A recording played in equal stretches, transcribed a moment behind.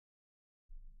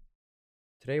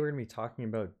Today we're going to be talking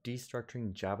about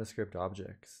destructuring JavaScript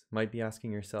objects. Might be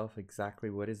asking yourself exactly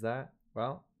what is that?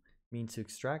 Well, it means to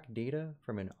extract data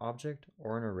from an object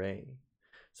or an array.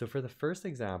 So for the first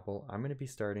example, I'm going to be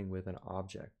starting with an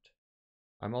object.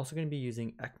 I'm also going to be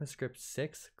using ECMAScript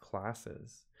 6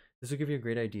 classes. This will give you a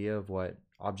great idea of what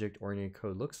object-oriented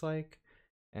code looks like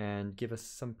and give us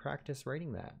some practice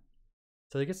writing that.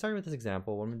 So to get started with this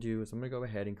example, what I'm going to do is I'm going to go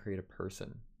ahead and create a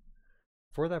person.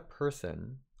 For that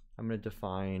person, I'm going to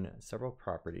define several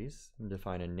properties. I'm going to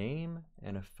define a name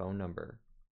and a phone number.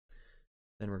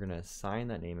 Then we're going to assign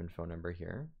that name and phone number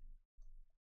here.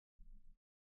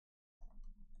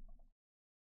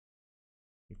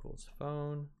 Equals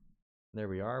phone. There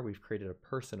we are. We've created a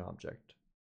person object.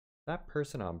 That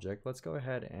person object, let's go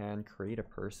ahead and create a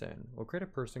person. We'll create a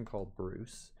person called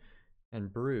Bruce,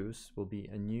 and Bruce will be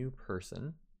a new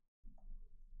person.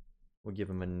 We'll give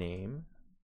him a name,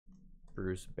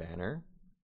 Bruce Banner.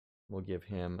 We'll give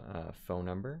him a phone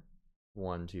number,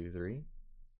 123.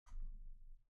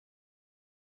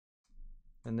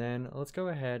 And then let's go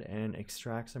ahead and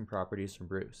extract some properties from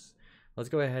Bruce. Let's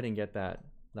go ahead and get that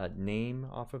name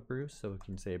off of Bruce. So we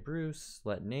can say Bruce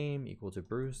let name equal to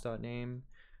Bruce.name.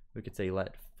 We could say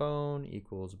let phone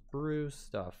equals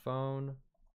Bruce.phone.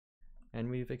 And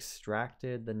we've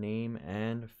extracted the name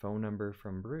and phone number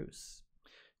from Bruce.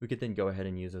 We could then go ahead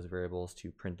and use those variables to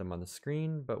print them on the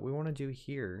screen, but we want to do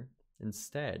here,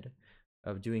 instead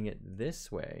of doing it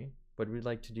this way, what we'd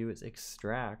like to do is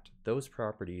extract those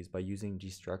properties by using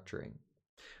destructuring.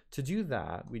 To do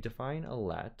that, we define a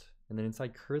let, and then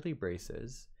inside curly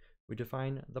braces, we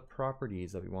define the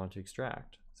properties that we want to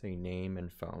extract, say name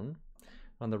and phone.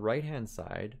 On the right-hand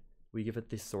side, we give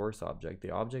it the source object, the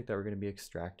object that we're going to be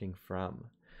extracting from.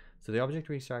 So the object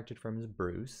we extracted from is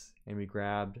Bruce, and we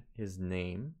grabbed his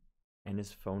name and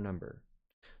his phone number.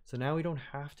 So now we don't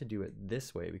have to do it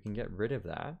this way. We can get rid of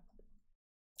that,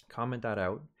 comment that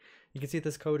out. You can see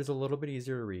this code is a little bit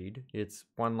easier to read. It's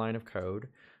one line of code,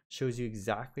 shows you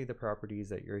exactly the properties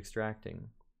that you're extracting.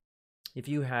 If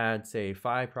you had, say,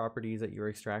 5 properties that you were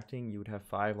extracting, you would have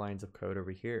 5 lines of code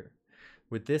over here.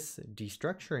 With this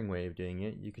destructuring way of doing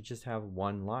it, you could just have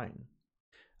one line.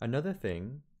 Another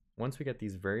thing, once we get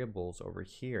these variables over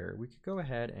here, we could go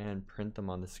ahead and print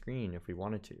them on the screen if we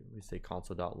wanted to. We say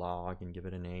console.log and give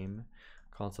it a name,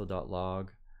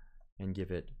 console.log and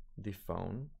give it the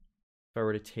phone. If I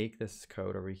were to take this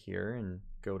code over here and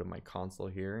go to my console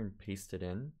here and paste it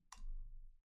in,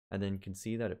 and then you can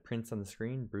see that it prints on the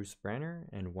screen Bruce Banner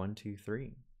and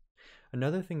 123.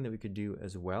 Another thing that we could do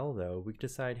as well, though, we could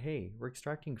decide, hey, we're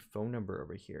extracting phone number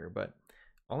over here, but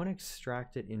I want to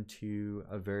extract it into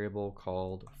a variable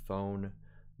called phone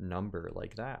number,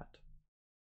 like that.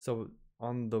 So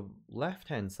on the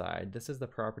left-hand side, this is the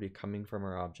property coming from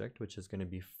our object, which is going to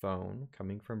be phone,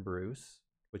 coming from Bruce,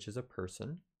 which is a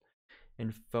person.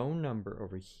 And phone number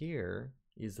over here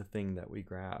is the thing that we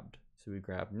grabbed. So we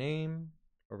grab name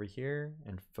over here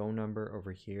and phone number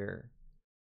over here.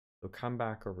 So come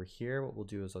back over here. What we'll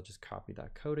do is I'll just copy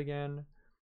that code again.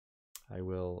 I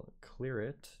will clear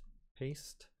it,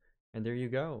 paste, and there you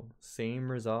go.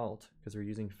 Same result because we're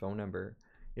using phone number.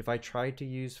 If I tried to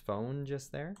use phone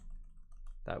just there,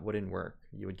 that wouldn't work.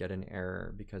 You would get an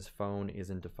error because phone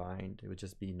isn't defined. It would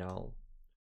just be null.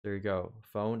 There you go.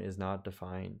 Phone is not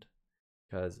defined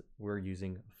because we're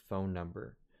using phone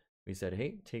number. We said,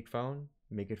 hey, take phone,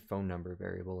 make it phone number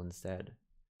variable instead.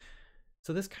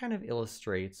 So this kind of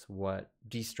illustrates what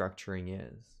destructuring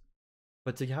is.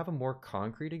 But to have a more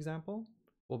concrete example,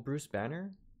 well, Bruce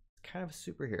Banner is kind of a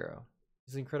superhero.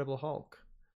 He's Incredible Hulk.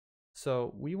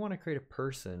 So we want to create a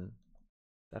person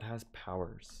that has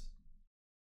powers.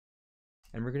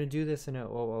 And we're going to do this in an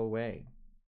OO way.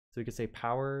 So we could say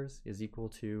powers is equal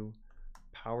to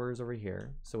powers over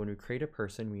here. So when we create a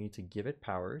person, we need to give it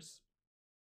powers.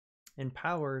 And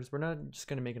powers, we're not just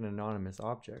going to make an anonymous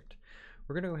object.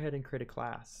 We're going to go ahead and create a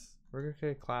class. We're going to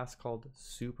create a class called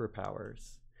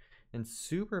superpowers. And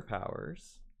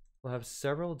superpowers will have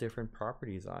several different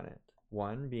properties on it.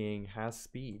 One being has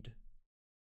speed,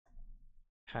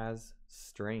 has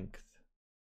strength,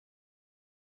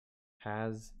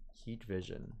 has heat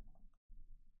vision,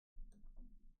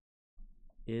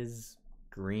 is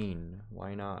green,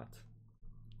 why not?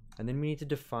 And then we need to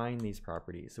define these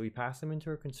properties. So we pass them into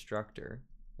our constructor.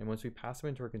 And once we pass them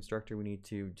into our constructor, we need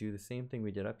to do the same thing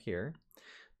we did up here.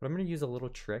 But I'm going to use a little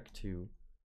trick to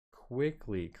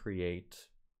quickly create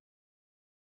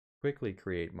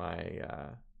my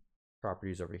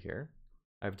properties over here.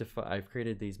 I've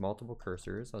created these multiple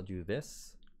cursors. I'll do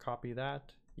this, copy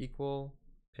that, equal,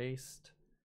 paste,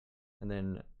 and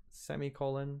then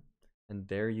semicolon, And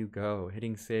there you go,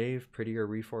 hitting save prettier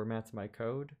reformats my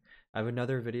code. I have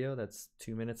another video that's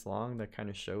 2 minutes long that kind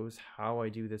of shows how I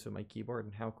do this with my keyboard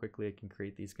and how quickly I can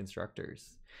create these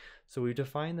constructors. So we've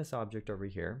defined this object over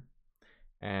here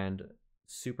and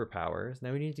superpowers.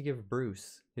 Now we need to give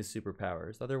Bruce his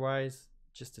superpowers. Otherwise,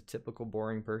 just a typical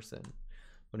boring person.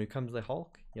 When it comes to the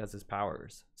Hulk, he has his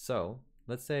powers. So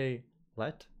let's say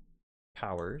let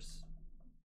powers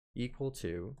equal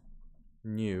to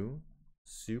new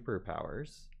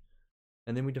superpowers.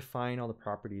 And then we define all the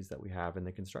properties that we have in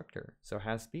the constructor. So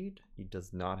has speed? He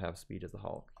does not have speed as the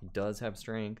Hulk. He does have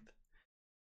strength.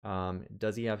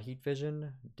 Does he have heat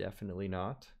vision? Definitely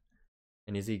not.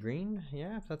 And is he green?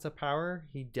 Yeah, if that's a power,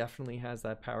 he definitely has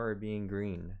that power of being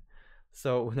green.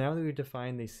 So now that we've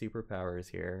defined these superpowers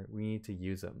here, we need to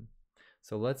use them.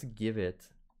 So let's give it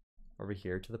over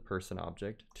here to the person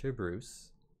object, to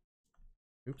Bruce.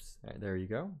 Oops, there you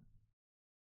go.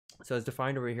 So as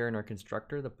defined over here in our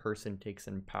constructor, the person takes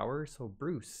in power, so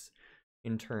Bruce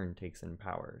in turn takes in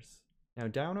powers. Now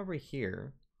down over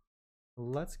here,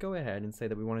 let's go ahead and say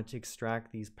that we wanted to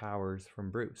extract these powers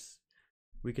from Bruce.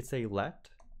 We could say let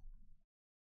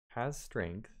has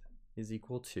strength is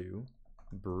equal to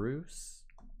Bruce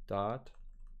dot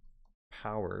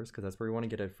powers, because that's where we want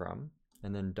to get it from,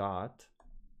 and then dot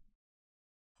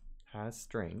has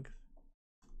strength.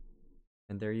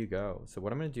 And there you go. So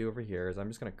what I'm going to do over here is I'm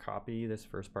just going to copy this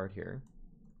first part here.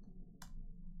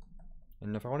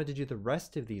 And if I wanted to do the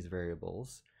rest of these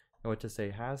variables, I want to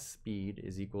say has speed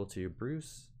is equal to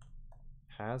Bruce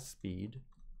has speed.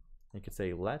 I could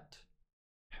say let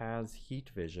has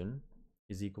heat vision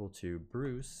is equal to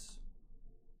Bruce.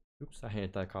 Oops, I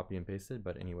hit that copy and pasted,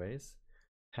 but anyways,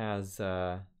 has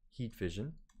heat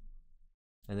vision.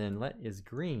 And then let is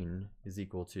green is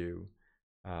equal to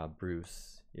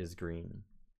Bruce is green.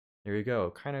 There you go,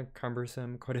 kind of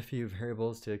cumbersome, quite a few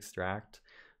variables to extract.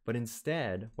 But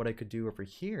instead, what I could do over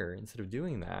here, instead of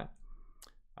doing that,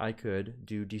 I could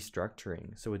do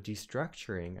destructuring. So with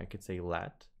destructuring, I could say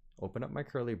let, open up my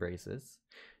curly braces,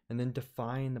 and then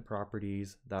define the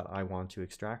properties that I want to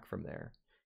extract from there.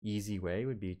 Easy way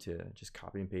would be to just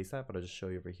copy and paste that, but I'll just show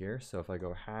you over here. So if I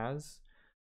go has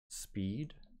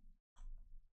speed,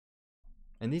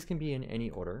 and these can be in any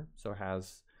order. So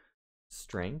has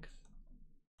strength,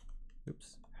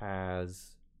 oops,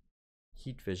 has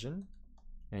heat vision,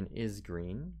 and is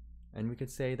green. And we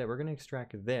could say that we're going to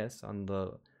extract this on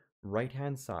the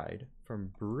right-hand side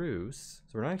from Bruce.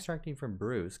 So we're not extracting from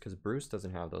Bruce because Bruce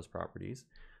doesn't have those properties,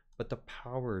 but the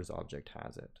powers object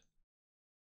has it.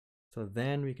 So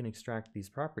then we can extract these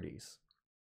properties.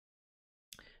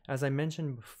 As I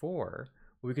mentioned before,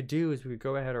 what we could do is we could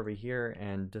go ahead over here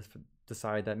and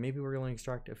decide that maybe we're going to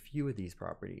extract a few of these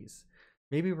properties.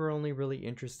 Maybe we're only really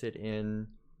interested in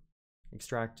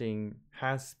extracting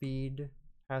has speed,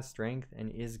 has strength,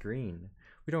 and is green.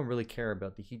 We don't really care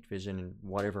about the heat vision and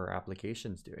whatever our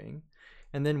application's doing.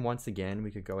 And then once again,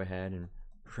 we could go ahead and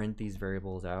print these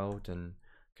variables out and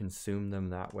consume them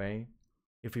that way.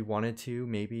 If we wanted to,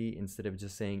 maybe instead of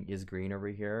just saying is green over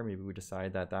here, maybe we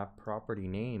decide that that property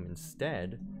name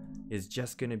instead is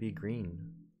just going to be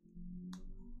green.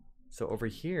 So over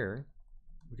here,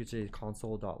 we could say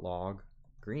console.log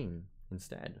green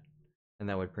instead, and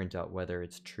that would print out whether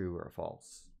it's true or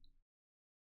false.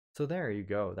 So there you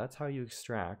go. That's how you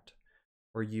extract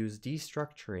or use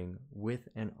destructuring with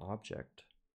an object.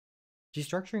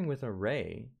 Destructuring with an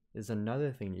array is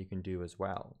another thing you can do as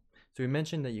well. So we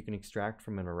mentioned that you can extract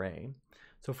from an array.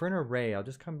 So for an array, I'll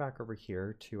just come back over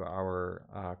here to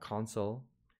our console,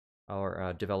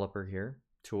 our developer here,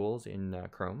 tools in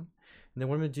Chrome. And then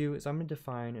what I'm going to do is I'm going to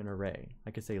define an array.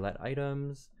 I could say let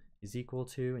items is equal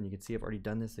to, and you can see I've already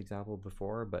done this example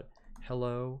before, but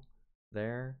hello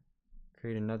there.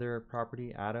 Create another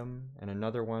property, Adam, and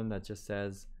another one that just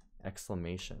says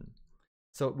exclamation.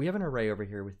 So we have an array over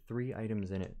here with 3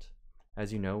 items in it.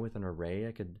 As you know, with an array,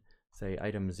 I could say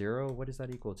item 0, what is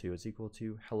that equal to? It's equal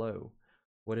to hello.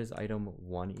 What is item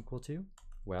 1 equal to?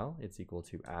 Well, it's equal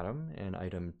to Adam, and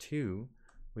item 2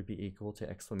 would be equal to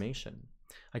exclamation.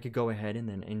 I could go ahead and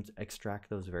then extract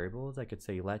those variables. I could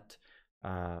say let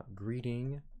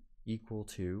greeting equal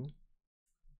to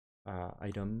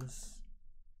items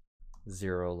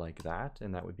 0 like that,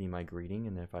 and that would be my greeting.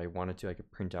 And if I wanted to, I could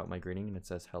print out my greeting and it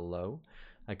says hello.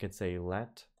 I could say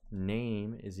let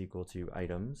name is equal to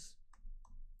items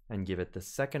and give it the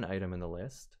second item in the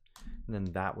list, and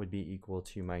then that would be equal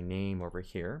to my name over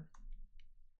here.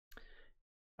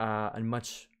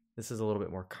 This is a little bit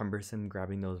more cumbersome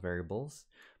grabbing those variables,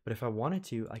 but if I wanted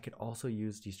to, I could also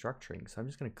use destructuring. So I'm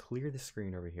just going to clear the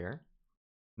screen over here.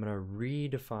 I'm going to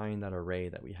redefine that array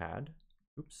that we had.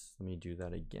 Oops, let me do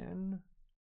that again.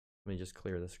 Let me just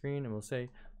clear the screen and we'll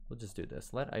just do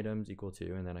this. Let items equal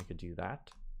to, and then I could do that.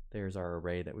 There's our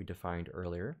array that we defined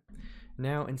earlier.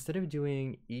 Now, instead of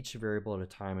doing each variable at a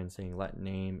time and saying let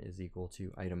name is equal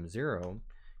to item 0,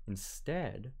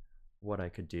 instead, what I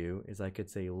could do is I could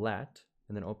say let,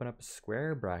 and then open up a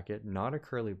square bracket, not a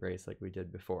curly brace like we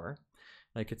did before.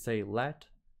 And I could say let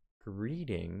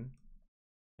greeting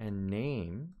and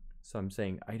name. So I'm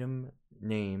saying item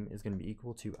name is going to be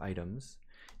equal to items.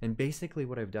 And basically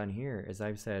what I've done here is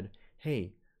I've said,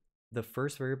 hey, the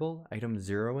first variable, item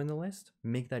 0 in the list,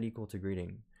 make that equal to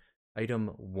greeting. Item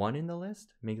 1 in the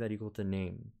list, make that equal to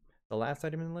name. The last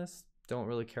item in the list, don't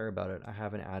really care about it. I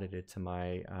haven't added it to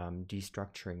my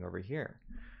destructuring over here.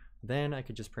 Then I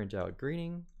could just print out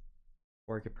greeting,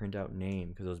 or I could print out name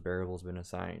because those variables have been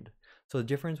assigned. So the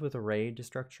difference with array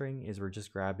destructuring is we're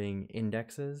just grabbing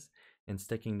indexes and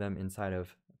sticking them inside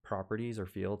of properties or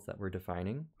fields that we're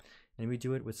defining. And we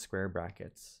do it with square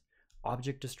brackets.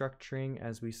 Object destructuring,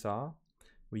 as we saw,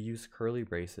 we use curly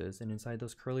braces, and inside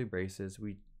those curly braces,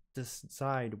 we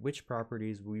decide which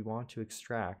properties we want to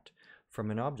extract from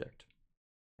an object.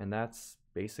 And that's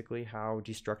basically how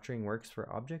destructuring works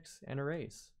for objects and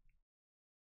arrays.